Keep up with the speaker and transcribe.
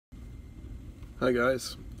Hi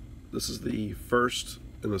guys, this is the first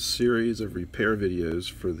in a series of repair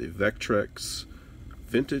videos for the Vectrex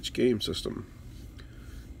vintage game system,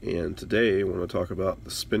 and today I want to talk about the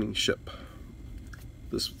spinning ship.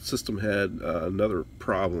 This system had another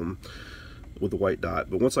problem with the white dot,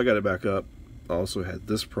 but once I got it back up I also had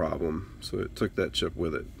this problem, so it took that chip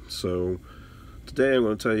with it. So today I'm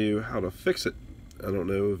going to tell you how to fix it. I don't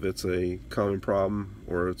know if it's a common problem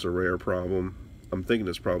or it's a rare problem. I'm thinking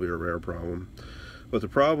it's probably a rare problem. But the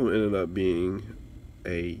problem ended up being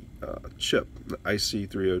a chip, an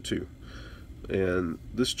IC302. And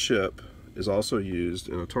this chip is also used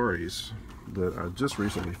in Ataris that I just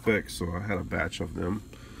recently fixed, so I had a batch of them.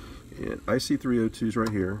 And IC302 is right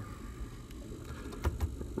here,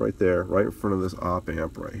 right there, right in front of this op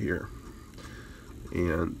amp right here.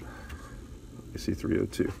 And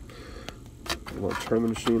IC302. I'm going to turn the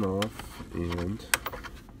machine off and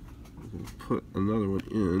I'm going to put another one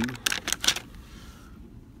in.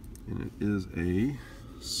 And it is a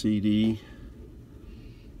CD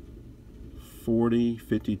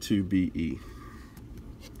 4052BE.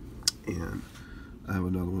 And I have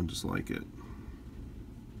another one just like it.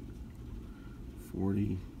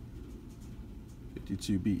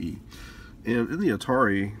 4052BE. And in the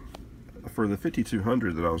Atari, for the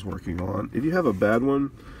 5200 that I was working on, if you have a bad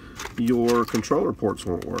one, your controller ports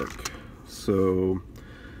won't work. So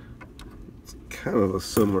it's kind of a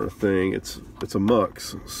similar thing. It's a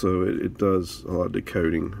mux, so it does a lot of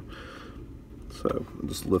decoding. So I'll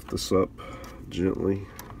just lift this up gently,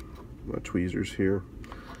 my tweezers here,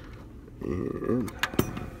 and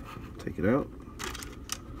take it out.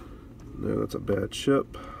 No, that's a bad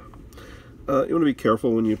chip. You want to be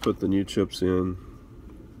careful when you put the new chips in.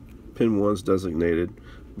 Pin 1 is designated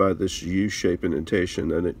by this U-shaped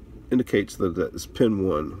indentation, and it indicates that that is pin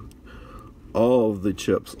 1. All of the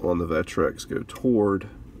chips on the Vectrex go toward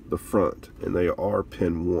the front, and they are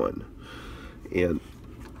pin 1. And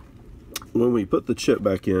when we put the chip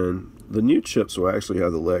back in, the new chips will actually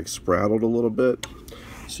have the legs spraddled a little bit.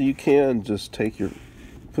 So you can just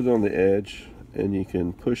put it on the edge, and you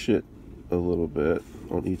can push it a little bit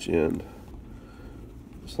on each end,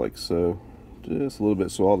 just like so. Just a little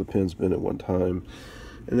bit, so all the pins bend at one time,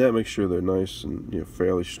 and that makes sure they're nice and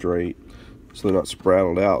fairly straight, so they're not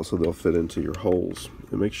spraddled out, so they'll fit into your holes.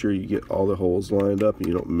 And make sure you get all the holes lined up and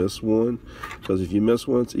you don't miss one, because if you miss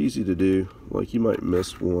one, it's easy to do. Like, you might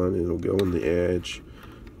miss one and it'll go on the edge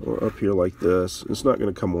or up here like this. It's not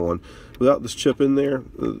going to come on without this chip in there.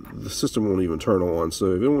 The system won't even turn on.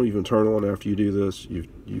 So if it won't even turn on after you do this, you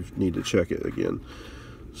need to check it again.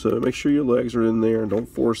 So make sure your legs are in there and don't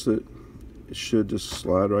force it. It should just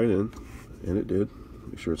slide right in, and it did.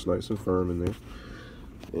 Make sure it's nice and firm in there.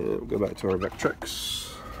 And we'll go back to our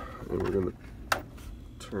Vectrex, and we're going to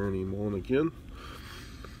turn him on again.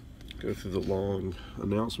 Go through the long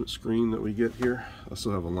announcement screen that we get here. I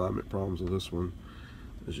still have alignment problems with this one,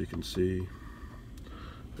 as you can see.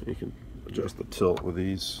 You can adjust the tilt with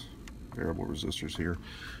these variable resistors here.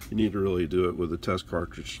 You need to really do it with a test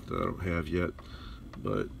cartridge that I don't have yet,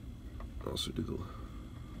 but also do the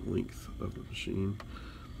length of the machine.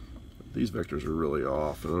 These vectors are really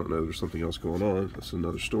off, and I don't know, there's something else going on. That's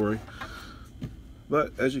another story.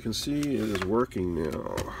 But as you can see, it is working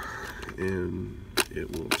now, and it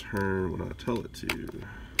will turn when I tell it to.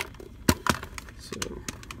 So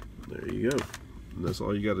there you go. And that's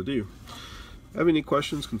all you got to do. Have any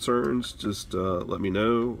questions, concerns, just let me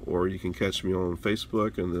know, or you can catch me on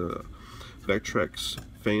Facebook in the Vectrex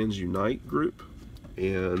Fans Unite group,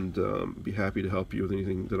 and be happy to help you with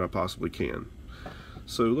anything that I possibly can.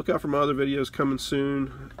 So look out for my other videos coming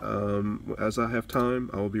soon. As I have time,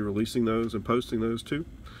 I will be releasing those and posting those too.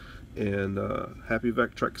 And happy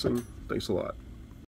Vectrexing. Thanks a lot.